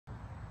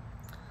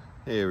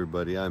Hey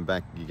everybody, I'm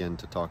back again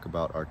to talk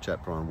about our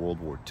chapter on World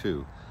War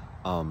II.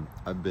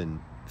 I've been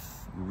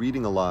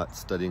reading a lot,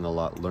 studying a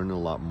lot, learning a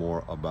lot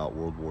more about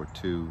World War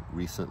II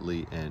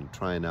recently and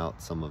trying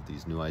out some of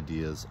these new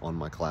ideas on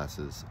my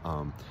classes.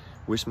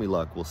 Wish me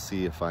luck. We'll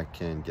see if I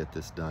can get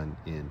this done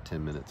in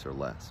 10 minutes or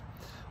less.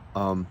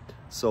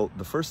 So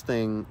the first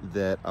thing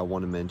that I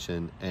want to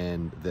mention,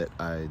 and that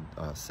I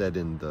said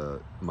in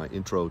my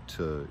intro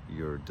to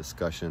your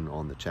discussion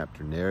on the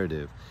chapter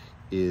narrative,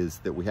 is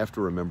that we have to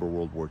remember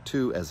World War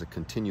II as a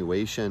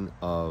continuation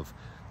of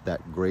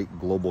that great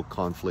global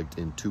conflict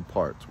in two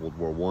parts, World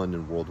War I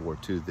and World War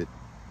II, that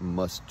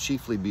must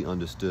chiefly be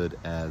understood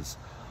as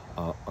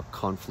a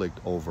conflict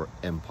over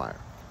empire.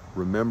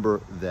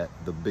 Remember that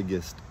the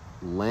biggest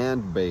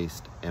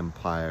land-based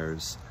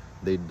empires,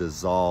 they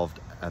dissolved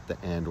at the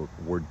end, or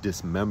were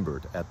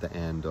dismembered at the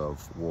end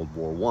of World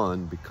War I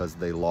because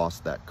they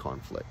lost that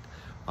conflict.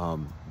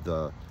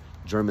 The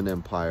German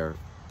Empire,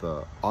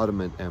 the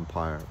Ottoman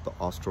Empire, the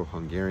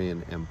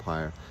Austro-Hungarian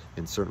Empire,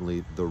 and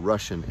certainly the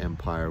Russian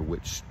Empire,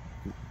 which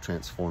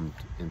transformed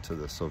into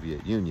the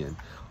Soviet Union.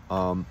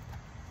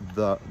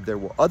 There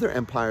were other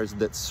empires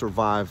that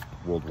survived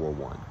World War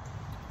I.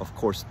 Of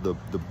course, the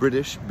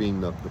British being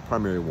the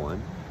primary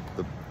one,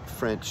 the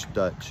French,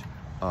 Dutch,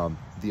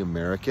 the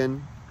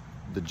American,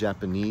 the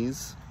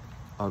Japanese,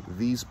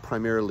 these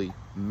primarily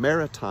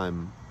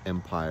maritime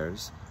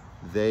empires,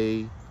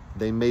 they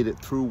made it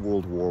through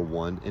World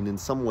War I, and in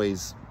some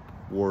ways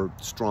were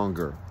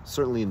stronger.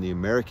 Certainly in the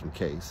American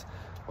case,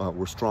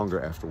 were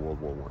stronger after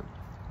World War I.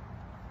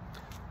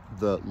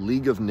 The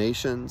League of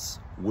Nations,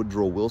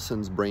 Woodrow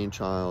Wilson's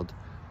brainchild,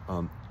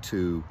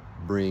 to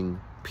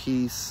bring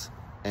peace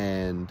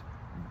and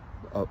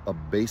a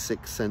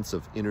basic sense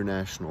of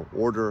international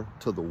order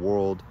to the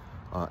world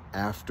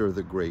after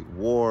the Great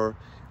War.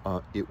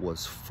 It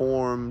was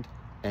formed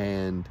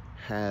and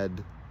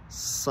had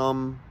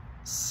some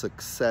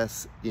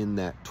success in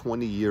that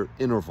 20-year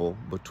interval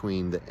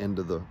between the end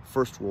of the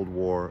First World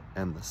War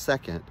and the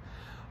Second,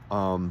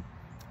 but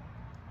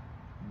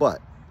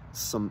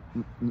some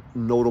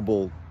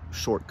notable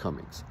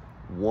shortcomings.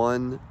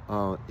 One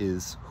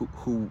is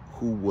who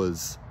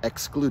was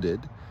excluded.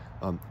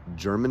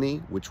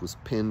 Germany, which was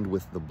pinned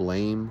with the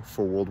blame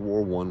for World War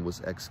I,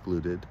 was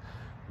excluded.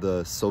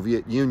 The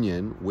Soviet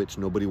Union, which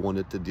nobody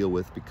wanted to deal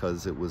with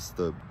because it was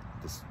the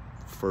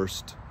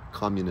first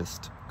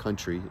communist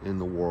country in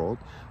the world,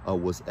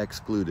 was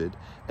excluded.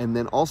 And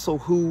then also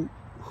who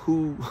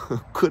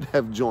could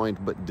have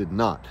joined but did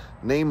not,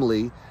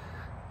 namely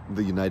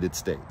the United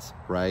States,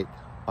 right?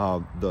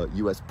 The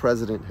US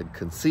president had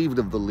conceived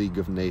of the League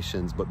of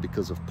Nations, but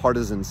because of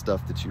partisan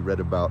stuff that you read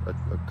about a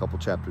couple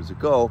chapters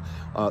ago,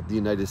 the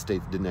United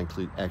States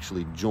didn't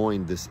actually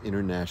join this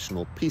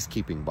international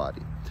peacekeeping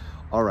body.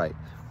 All right.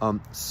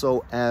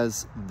 So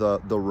as the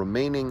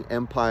remaining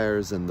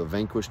empires and the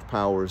vanquished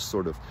powers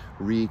sort of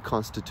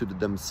reconstituted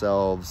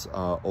themselves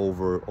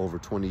over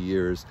 20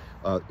 years,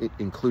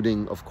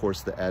 including, of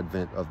course, the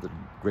advent of the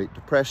Great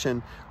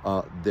Depression,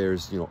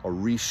 there's a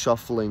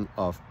reshuffling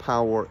of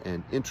power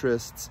and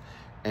interests,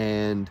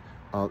 and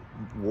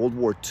World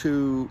War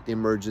II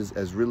emerges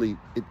as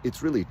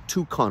it's really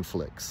two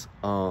conflicts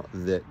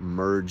that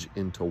merge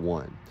into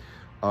one.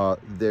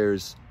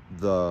 There's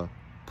the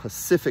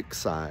Pacific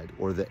side,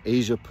 or the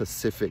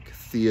Asia-Pacific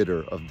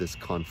theater of this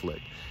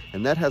conflict.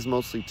 And that has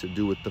mostly to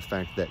do with the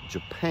fact that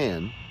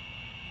Japan,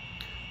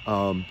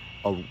 a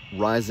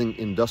rising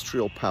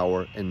industrial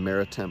power and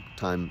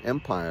maritime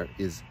empire,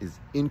 is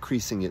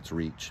increasing its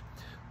reach,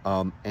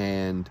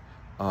 and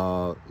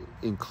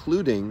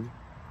including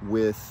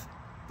with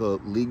the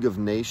League of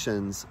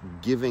Nations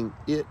giving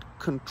it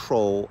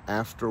control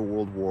after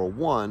World War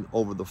I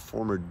over the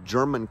former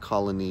German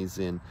colonies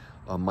in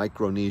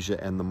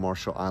Micronesia and the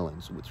Marshall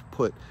Islands, which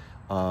put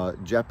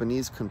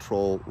Japanese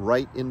control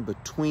right in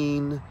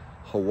between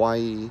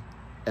Hawaii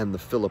and the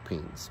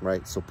Philippines,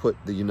 right? So put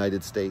the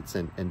United States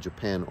and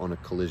Japan on a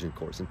collision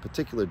course. In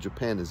particular,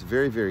 Japan is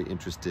very, very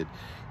interested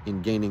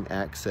in gaining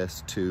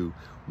access to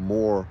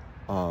more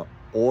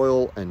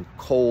oil and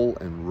coal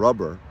and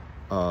rubber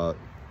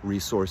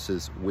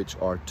resources, which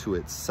are to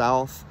its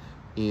south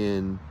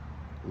in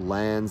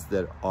lands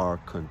that are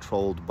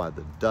controlled by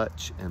the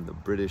Dutch and the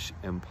British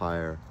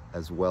Empire,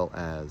 as well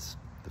as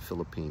the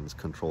Philippines,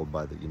 controlled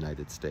by the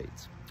United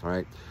States. All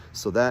right,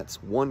 so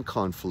that's one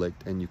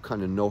conflict, and you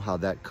kind of know how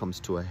that comes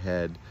to a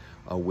head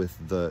with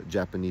the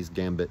Japanese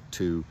gambit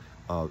to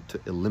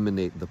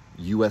eliminate the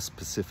U.S.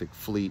 Pacific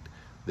Fleet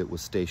that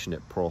was stationed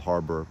at Pearl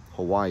Harbor,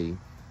 Hawaii,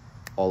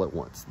 all at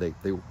once.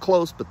 They were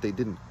close, but they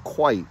didn't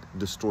quite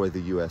destroy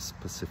the U.S.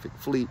 Pacific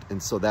Fleet,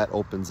 and so that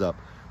opens up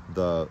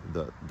the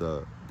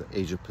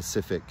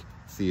Asia-Pacific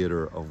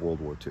theater of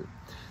World War II.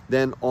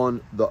 Then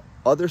on the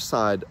other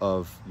side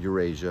of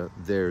Eurasia,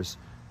 there's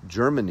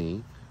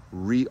Germany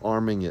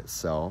rearming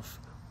itself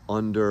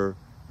under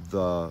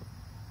the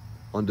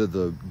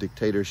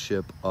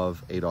dictatorship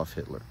of Adolf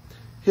Hitler.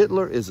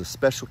 Hitler is a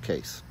special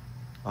case.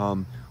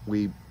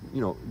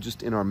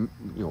 Just in our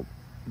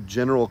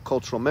general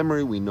cultural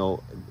memory, we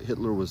know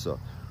Hitler was a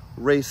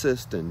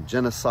racist and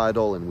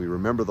genocidal, and we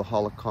remember the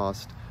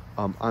Holocaust.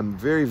 I'm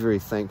very, very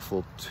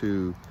thankful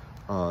to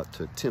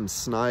Tim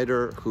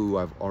Snyder, who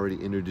I've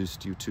already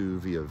introduced you to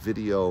via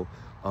video.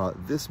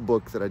 This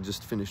book that I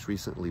just finished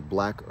recently,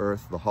 Black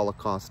Earth, The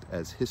Holocaust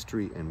as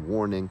History and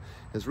Warning,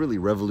 has really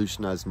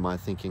revolutionized my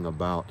thinking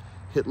about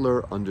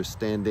Hitler,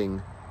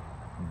 understanding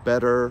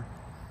better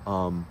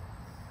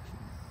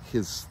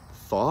his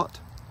thought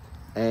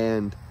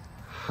and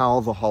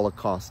how the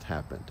Holocaust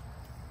happened.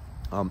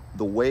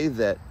 The way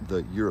that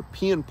the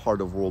European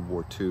part of World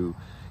War II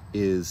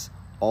is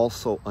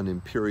also an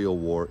imperial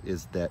war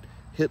is that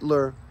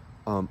Hitler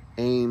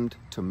aimed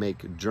to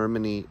make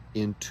Germany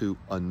into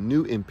a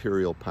new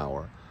imperial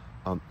power.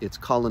 Its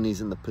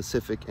colonies in the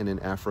Pacific and in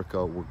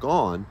Africa were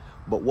gone,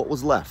 but what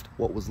was left?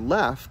 What was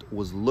left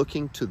was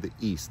looking to the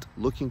east,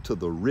 looking to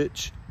the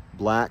rich,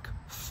 black,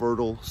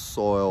 fertile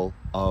soil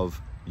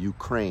of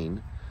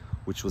Ukraine,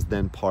 which was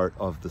then part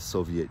of the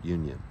Soviet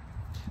Union.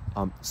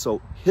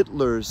 So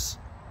Hitler's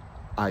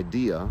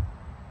idea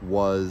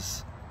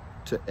was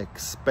to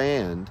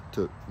expand,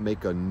 to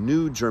make a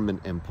new German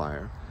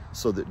empire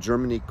so that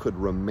Germany could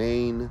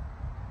remain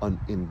an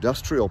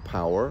industrial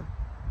power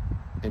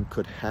and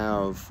could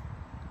have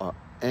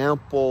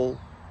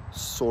ample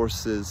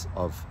sources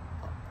of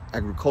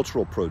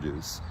agricultural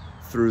produce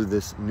through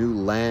this new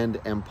land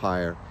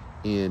empire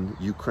in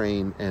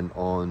Ukraine and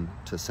on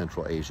to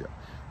Central Asia.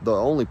 The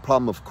only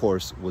problem, of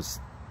course, was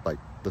like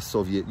the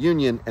Soviet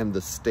Union and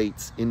the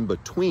states in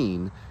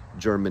between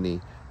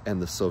Germany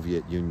and the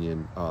Soviet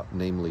Union,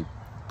 namely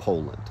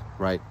Poland,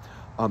 right?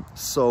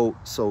 So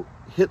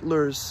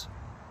Hitler's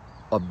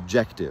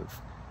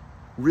objective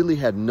really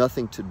had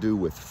nothing to do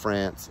with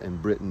France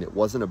and Britain. It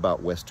wasn't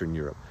about Western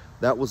Europe.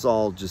 That was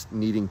all just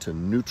needing to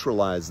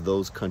neutralize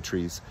those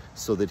countries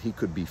so that he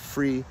could be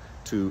free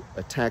to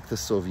attack the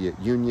Soviet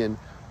Union,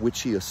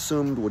 which he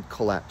assumed would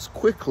collapse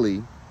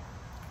quickly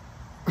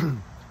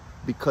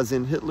because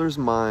in Hitler's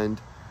mind,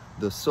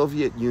 the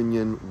Soviet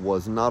Union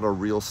was not a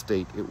real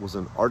state. It was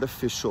an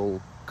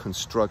artificial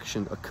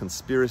construction, a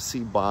conspiracy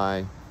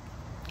by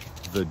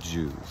the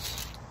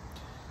Jews.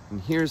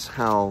 And here's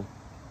how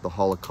the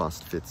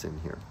Holocaust fits in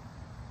here.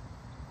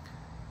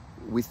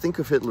 We think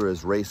of Hitler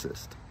as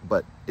racist,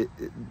 but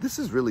this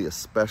is really a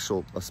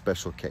special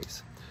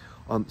case.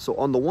 So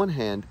on the one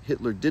hand,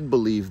 Hitler did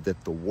believe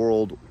that the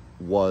world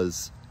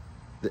was,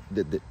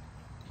 that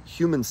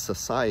human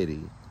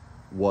society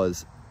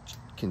was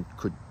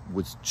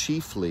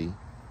chiefly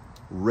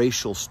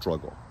racial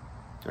struggle.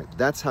 Right?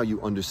 That's how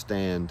you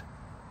understand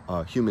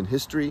human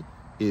history,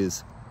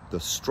 is the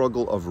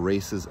struggle of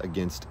races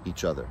against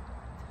each other.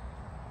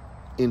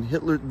 In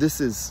Hitler, this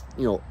is,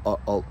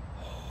 a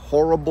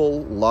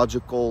horrible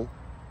logical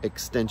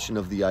extension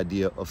of the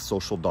idea of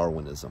social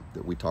Darwinism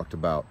that we talked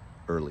about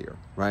earlier,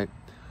 right?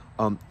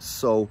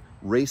 So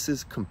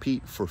races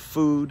compete for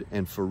food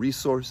and for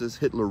resources.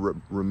 Hitler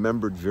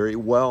remembered very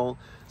well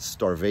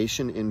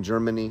starvation in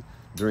Germany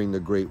during the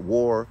Great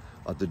War.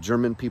 The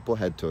German people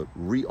had to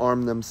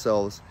rearm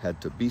themselves,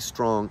 had to be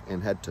strong,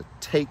 and had to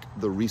take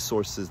the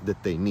resources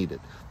that they needed.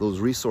 Those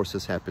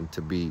resources happened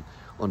to be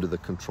under the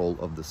control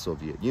of the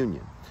Soviet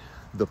Union.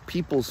 The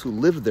peoples who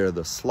lived there,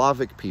 the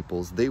Slavic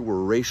peoples, they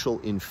were racial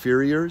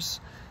inferiors,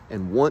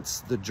 and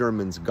once the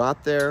Germans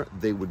got there,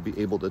 they would be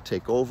able to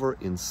take over,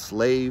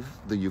 enslave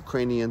the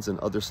Ukrainians and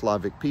other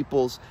Slavic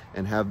peoples,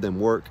 and have them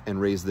work and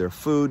raise their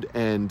food,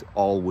 and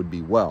all would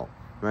be well,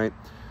 right?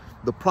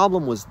 The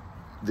problem was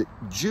that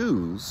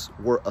Jews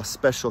were a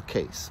special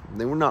case.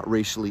 They were not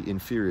racially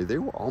inferior. They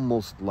were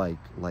almost like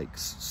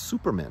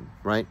supermen,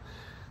 right?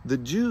 The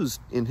Jews,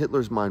 in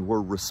Hitler's mind,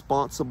 were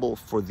responsible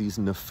for these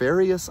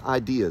nefarious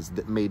ideas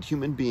that made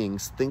human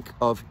beings think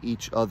of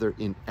each other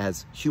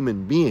as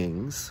human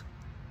beings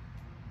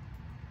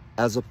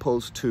as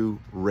opposed to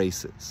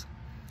races.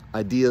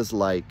 Ideas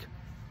like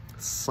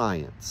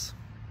science,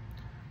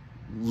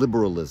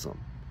 liberalism,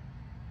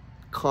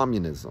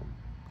 communism,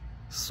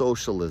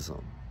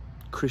 socialism,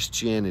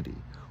 Christianity,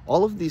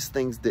 all of these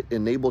things that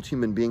enabled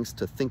human beings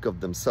to think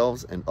of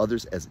themselves and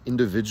others as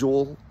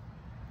individual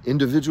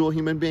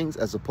human beings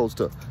as opposed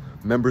to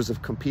members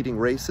of competing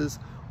races,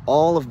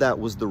 all of that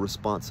was the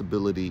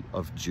responsibility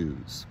of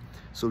Jews.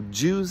 So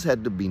Jews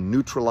had to be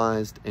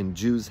neutralized and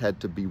Jews had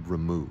to be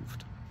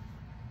removed.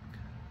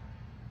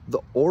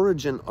 The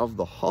origin of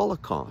the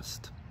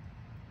Holocaust,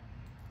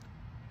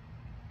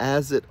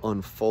 as it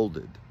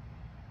unfolded,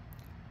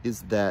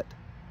 is that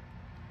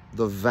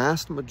the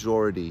vast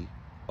majority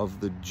of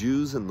the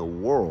Jews in the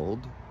world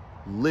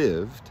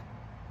lived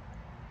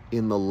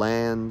in the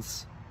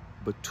lands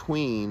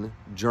between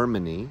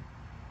Germany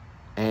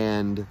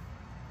and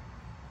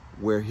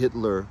where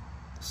Hitler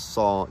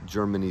saw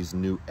Germany's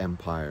new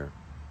empire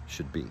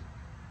should be.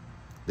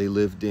 They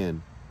lived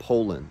in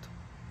Poland,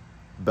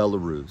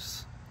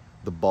 Belarus,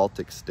 the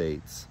Baltic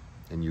states,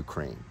 and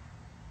Ukraine.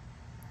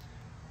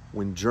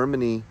 When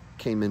Germany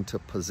came into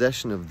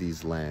possession of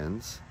these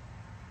lands,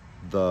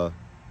 the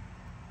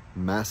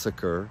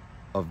massacre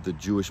of the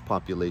Jewish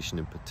population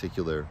in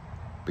particular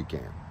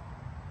began.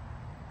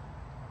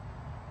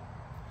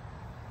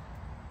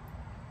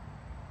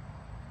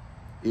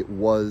 it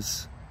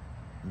was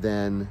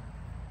then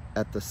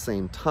at the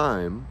same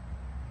time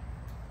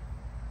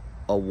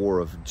a war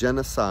of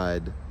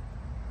genocide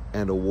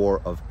and a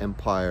war of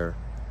empire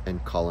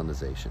and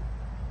colonization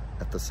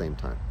at the same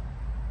time.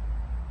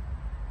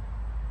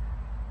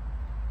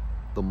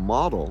 The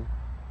model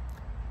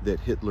that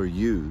Hitler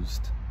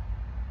used,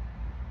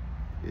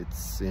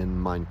 it's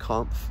in Mein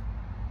Kampf.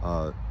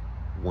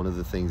 One of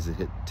the things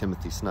that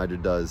Timothy Snyder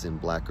does in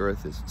Black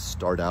Earth is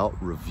start out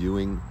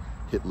reviewing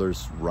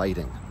Hitler's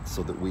writing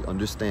so that we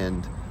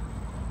understand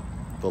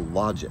the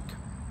logic.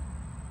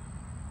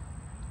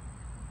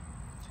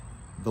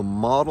 The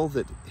model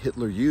that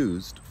Hitler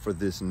used for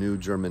this new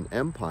German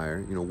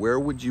empire, you know, where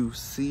would you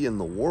see in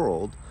the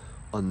world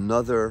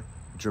another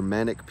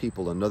Germanic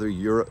people, another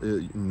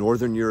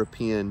Northern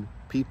European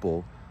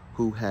people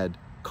who had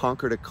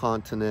conquered a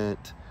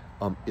continent,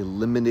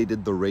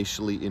 eliminated the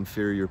racially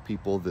inferior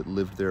people that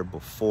lived there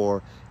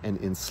before, and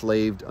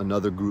enslaved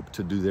another group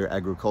to do their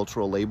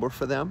agricultural labor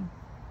for them?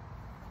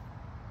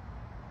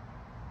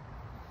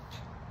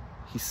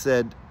 He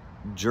said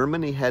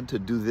Germany had to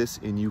do this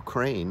in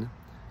Ukraine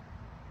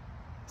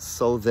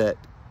so that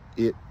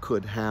it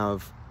could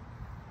have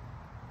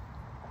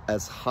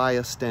as high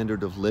a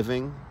standard of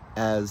living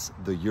as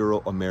the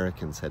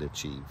Euro-Americans had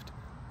achieved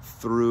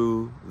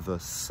through the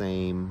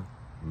same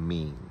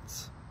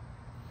means.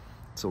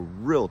 It's a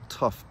real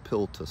tough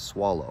pill to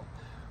swallow,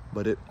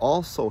 but it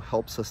also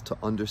helps us to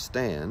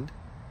understand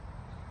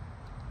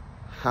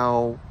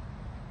how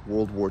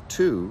World War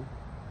II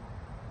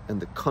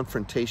and the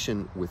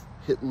confrontation with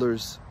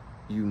Hitler's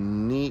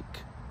unique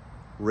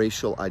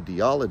racial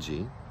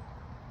ideology,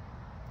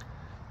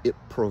 it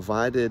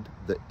provided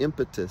the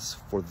impetus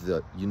for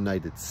the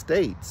United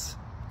States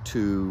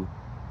to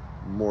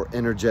more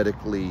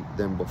energetically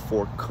than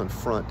before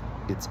confront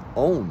its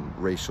own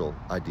racial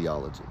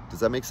ideology. Does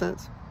that make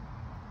sense?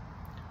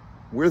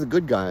 We're the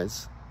good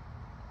guys.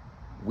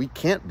 We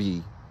can't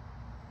be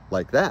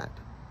like that.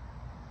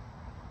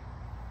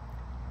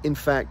 In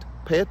fact,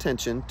 pay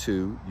attention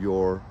to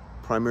your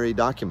primary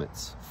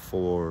documents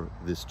for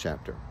this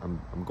chapter. I'm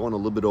going a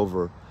little bit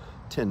over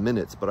 10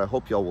 minutes, but I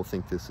hope y'all will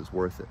think this is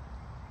worth it.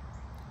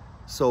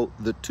 So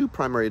the two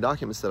primary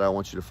documents that I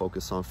want you to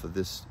focus on for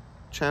this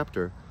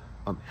chapter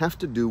have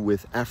to do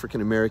with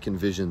African-American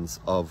visions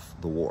of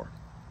the war,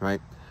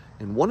 right?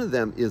 And one of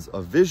them is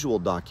a visual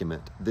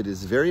document that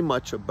is very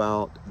much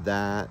about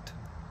that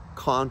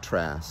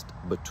contrast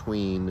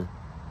between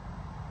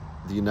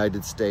the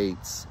United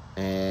States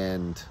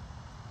and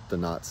the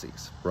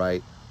Nazis,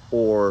 right?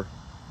 Or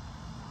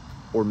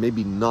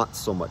maybe not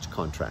so much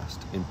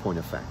contrast in point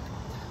of fact.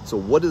 So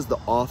what is the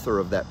author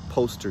of that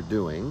poster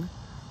doing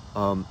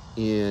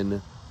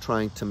in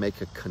trying to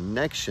make a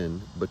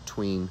connection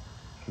between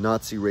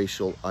Nazi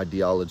racial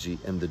ideology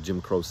and the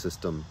Jim Crow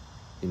system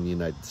in the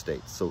United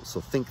States? So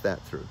think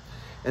that through.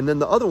 And then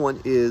the other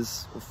one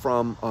is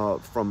from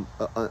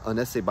an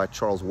essay by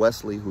Charles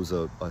Wesley, who's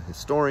a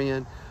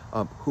historian,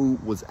 who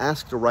was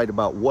asked to write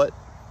about what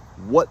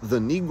the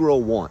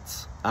Negro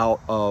wants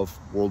out of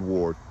World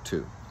War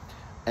II.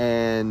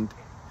 And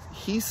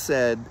he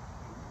said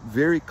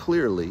very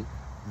clearly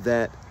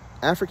that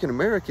African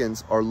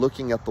Americans are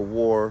looking at the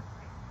war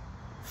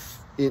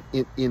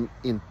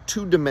in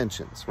two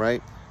dimensions,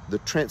 right? The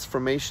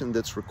transformation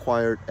that's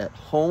required at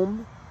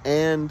home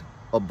and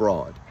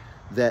abroad.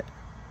 That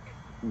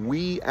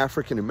we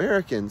African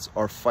Americans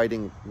are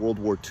fighting World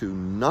War II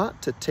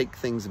not to take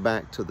things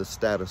back to the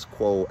status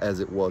quo as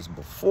it was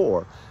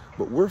before,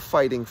 but we're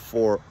fighting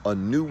for a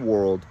new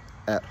world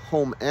at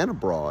home and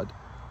abroad,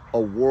 a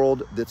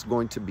world that's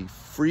going to be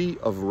free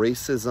of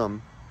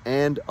racism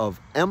and of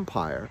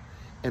empire.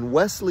 And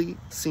Wesley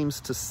seems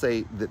to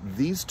say that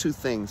these two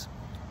things,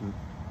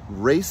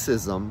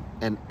 racism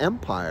and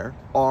empire,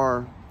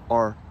 are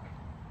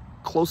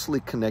closely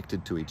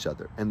connected to each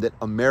other, and that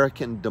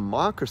American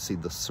democracy,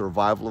 the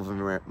survival of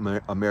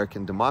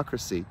American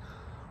democracy,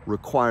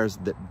 requires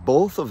that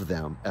both of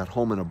them, at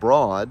home and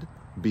abroad,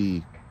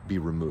 be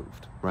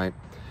removed, right?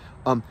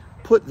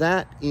 Put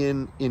that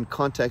in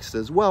context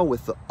as well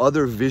with the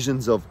other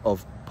visions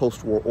of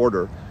post-war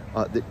order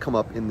that come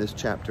up in this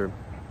chapter.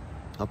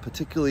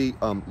 Particularly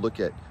look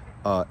at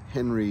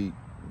Henry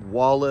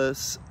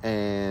Wallace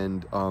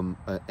and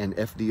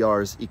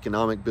FDR's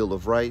Economic Bill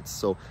of Rights.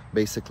 So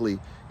basically,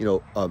 you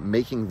know,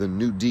 making the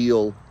New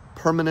Deal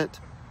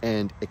permanent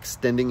and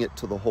extending it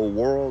to the whole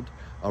world.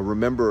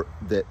 Remember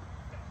that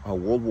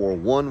World War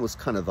I was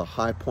kind of the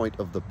high point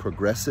of the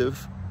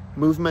progressive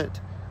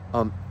movement.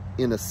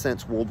 In a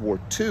sense, World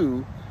War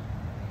II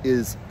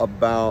is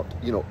about,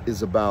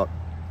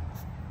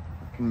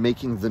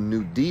 making the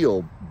New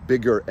Deal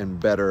bigger and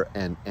better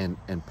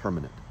and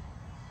permanent.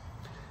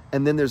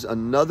 And then there's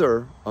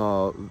another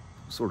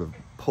sort of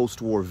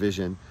post-war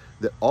vision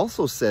that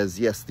also says,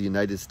 yes, the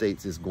United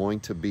States is going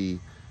to be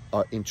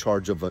in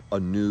charge of a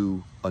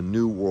new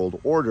world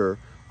order,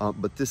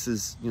 but this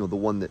is, the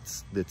one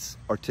that's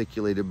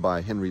articulated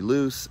by Henry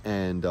Luce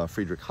and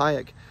Friedrich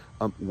Hayek,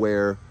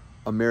 where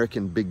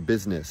American big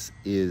business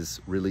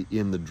is really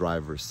in the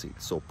driver's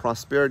seat. So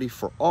prosperity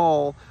for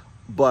all,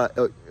 but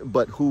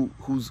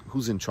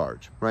who's in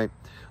charge, right?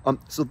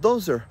 So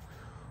those are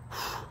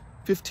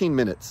 15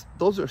 minutes.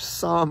 Those are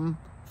some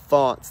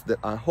thoughts that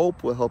I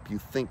hope will help you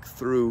think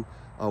through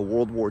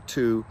World War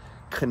II,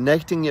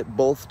 connecting it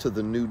both to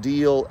the New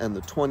Deal and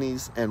the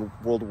 20s and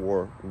World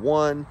War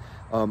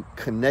I,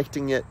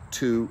 connecting it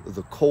to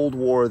the Cold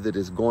War that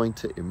is going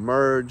to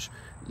emerge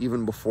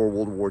even before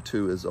World War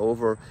II is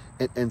over,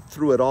 and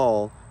through it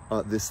all,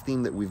 this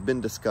theme that we've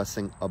been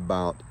discussing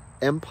about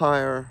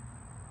empire,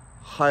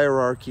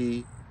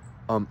 hierarchy,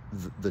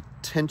 the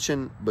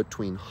tension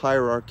between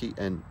hierarchy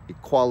and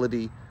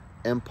equality,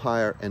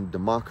 empire and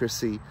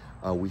democracy.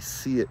 We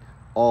see it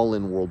all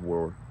in World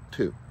War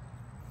II.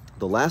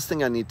 The last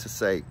thing I need to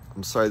say,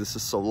 I'm sorry this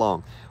is so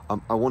long,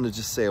 I want to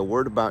just say a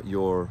word about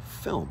your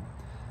film.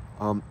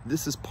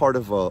 This is part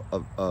of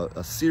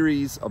a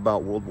series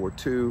about World War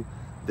II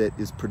that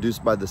is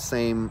produced by the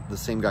same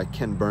guy,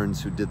 Ken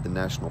Burns, who did the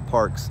national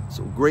parks.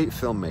 So great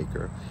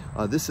filmmaker.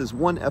 This is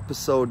one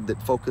episode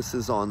that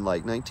focuses on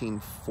like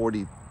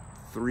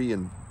 1943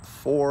 and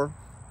 4,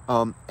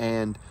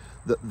 and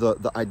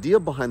the idea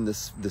behind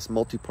this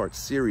multi-part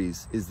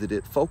series is that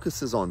it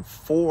focuses on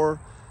 4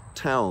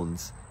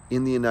 towns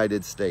in the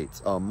United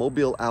States: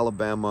 Mobile,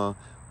 Alabama,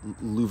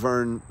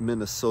 Luverne,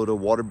 Minnesota,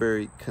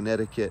 Waterbury,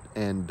 Connecticut,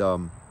 and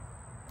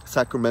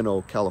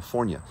Sacramento,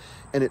 California.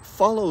 And it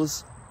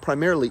follows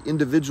primarily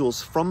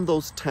individuals from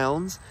those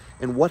towns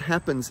and what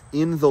happens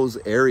in those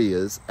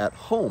areas at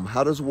home.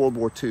 How does World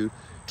War II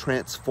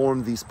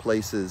transform these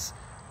places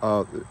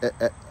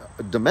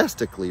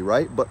domestically,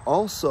 right? But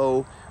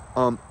also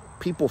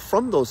people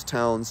from those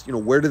towns, you know,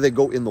 where do they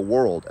go in the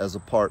world as a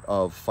part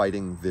of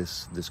fighting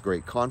this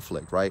great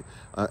conflict, right?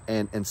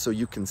 And so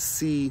you can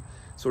see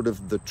sort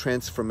of the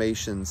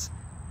transformations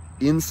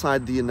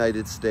inside the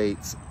United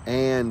States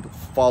and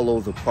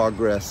follow the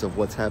progress of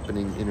what's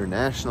happening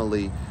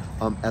internationally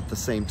at the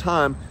same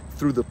time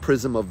through the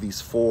prism of these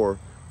four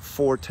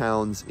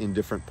towns in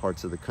different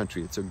parts of the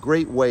country. It's a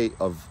great way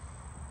of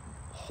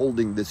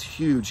holding this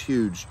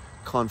huge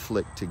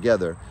conflict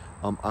together.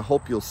 I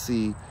hope you'll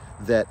see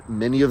that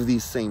many of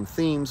these same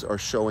themes are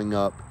showing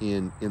up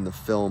in the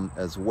film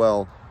as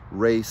well.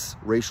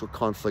 Racial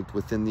conflict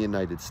within the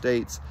United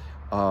States,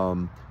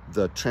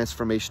 the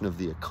transformation of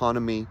the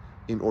economy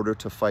in order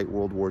to fight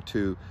World War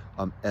II,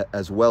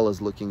 as well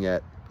as looking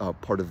at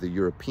part of the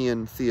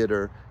European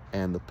theater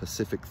and the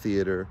Pacific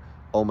theater.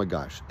 Oh my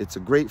gosh, it's a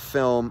great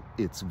film.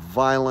 It's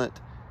violent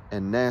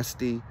and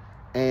nasty,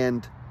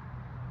 and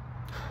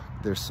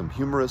there's some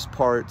humorous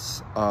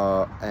parts,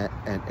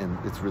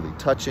 and it's really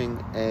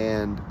touching,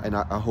 and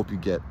I hope you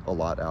get a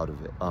lot out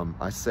of it.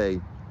 I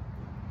say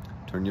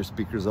turn your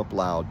speakers up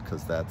loud,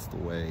 because that's the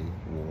way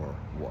war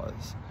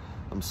was.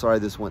 I'm sorry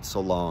this went so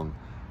long.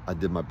 I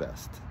did my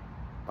best.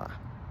 Bye.